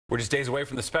We're just days away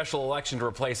from the special election to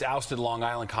replace ousted Long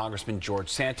Island Congressman George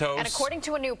Santos. And according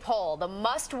to a new poll, the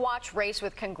must-watch race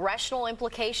with congressional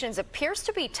implications appears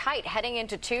to be tight heading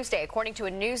into Tuesday. According to a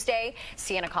Newsday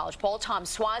Siena College poll, Tom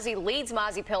Suozzi leads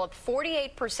Suozzi and Pilip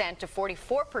 48% to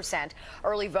 44%.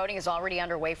 Early voting is already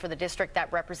underway for the district that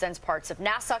represents parts of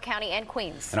Nassau County and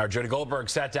Queens. And our Jodi Goldberg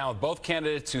sat down with both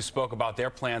candidates who spoke about their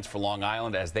plans for Long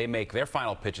Island as they make their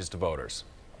final pitches to voters.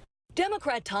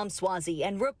 Democrat Tom Suozzi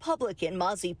and Republican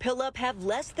Suozzi and Pilip have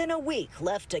less than a week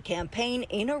left to campaign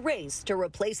in a race to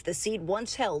replace the seat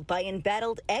once held by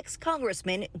embattled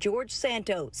ex-Congressman George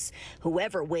Santos.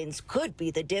 Whoever wins could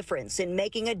be the difference in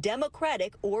making a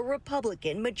Democratic or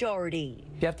Republican majority.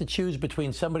 You have to choose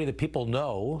between somebody that people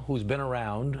know, who's been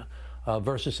around,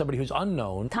 versus somebody who's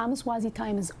unknown. Tom Suozzi's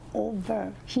time is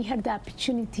over. He had the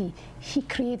opportunity. He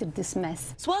created this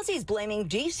mess. Suozzi's blaming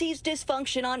D.C.'s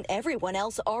dysfunction on everyone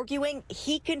else, arguing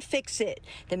he can fix it.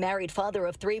 The married father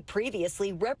of three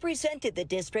previously represented the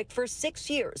district for 6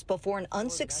 years before an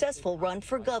unsuccessful run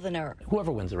for governor.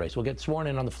 Whoever wins the race will get sworn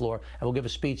in on the floor and will give a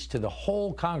speech to the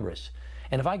whole Congress.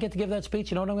 And if I get to give that speech,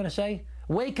 you know what I'm going to say?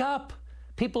 Wake up!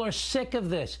 People are sick of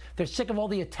this. They're sick of all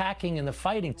the attacking and the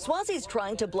fighting. Suozzi's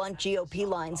trying to blunt GOP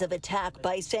lines of attack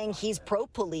by saying he's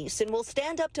pro-police and will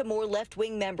stand up to more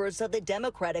left-wing members of the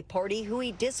Democratic Party who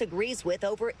he disagrees with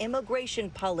over immigration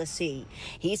policy.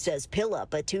 He says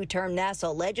Pilip, a two-term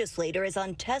Nassau legislator, is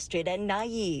untested and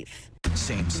naive.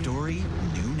 Same story,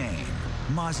 new name.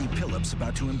 Suozzi Pilip's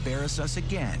about to embarrass us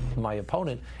again. My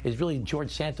opponent is really George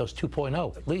Santos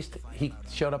 2.0. At least he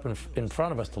showed up in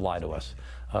front of us to lie to us.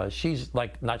 She's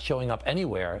like not showing up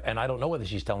anywhere, and I don't know whether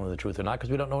she's telling the truth or not because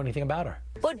we don't know anything about her.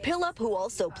 But Pilip, who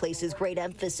also places great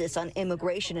emphasis on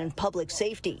immigration and public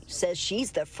safety, says she's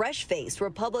the fresh face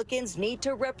Republicans need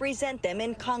to represent them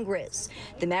in Congress.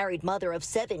 The married mother of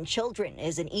 7 children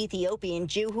is an Ethiopian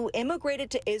Jew who immigrated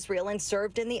to Israel and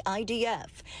served in the IDF.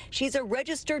 She's a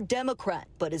registered Democrat,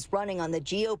 but is running on the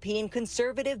GOP and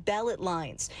conservative ballot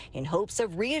lines in hopes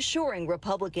of reassuring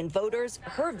Republican voters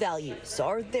her values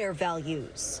are their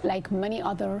values. Like many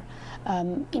other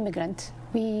immigrants,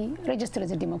 we registered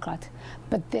as a Democrat,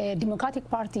 but the Democratic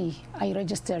Party I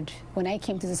registered when I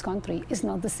came to this country is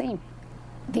not the same.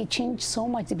 They change so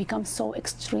much, they become so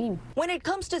extreme. When it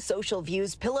comes to social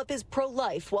views, Pilip is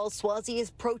pro-life while Suozzi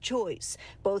is pro-choice.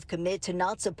 Both commit to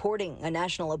not supporting a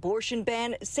national abortion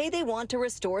ban, say they want to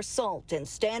restore SALT and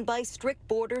stand by strict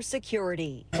border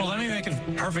security. Well, let me make it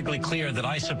perfectly clear that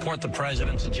I support the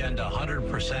president's agenda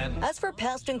 100%. As for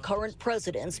past and current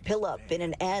presidents, Pilip in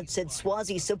an ad said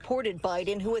Suozzi supported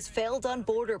Biden, who has failed on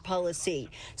border policy.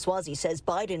 Suozzi says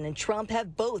Biden and Trump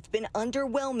have both been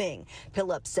underwhelming.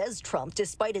 Pilip says Trump,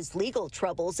 despite his legal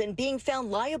troubles and being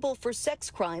found liable for sex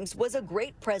crimes, was a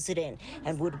great president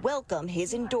and would welcome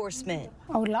his endorsement.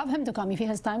 I would love him to come. If he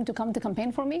has time to come to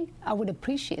campaign for me, I would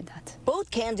appreciate that. Both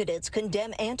candidates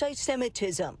condemn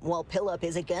anti-Semitism, while Pilip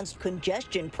is against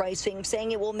congestion pricing,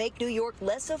 saying it will make New York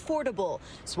less affordable.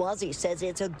 Suozzi says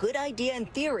it's a good idea in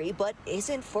theory, but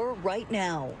isn't for right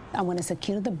now. I want to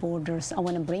secure the borders. I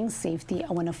want to bring safety.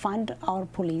 I want to fund our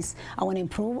police. I want to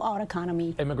improve our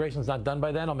economy. Immigration's not done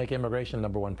by then. I'll make immigration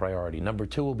 #1 priority.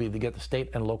 #2 will be to get the state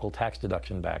and local tax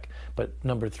deduction back. But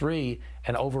 #3,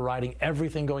 and overriding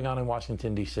everything going on in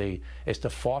Washington, D.C., is to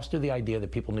foster the idea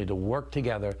that people need to work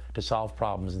together to solve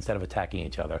problems instead of attacking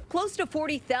each other. Close to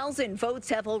 40,000 votes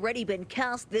have already been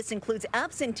cast. This includes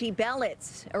absentee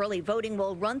ballots. Early voting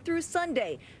will run through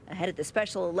Sunday ahead of the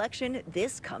special election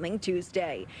this coming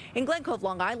Tuesday. In Glen Cove,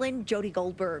 Long Island, Jodi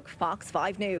Goldberg, Fox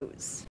 5 News.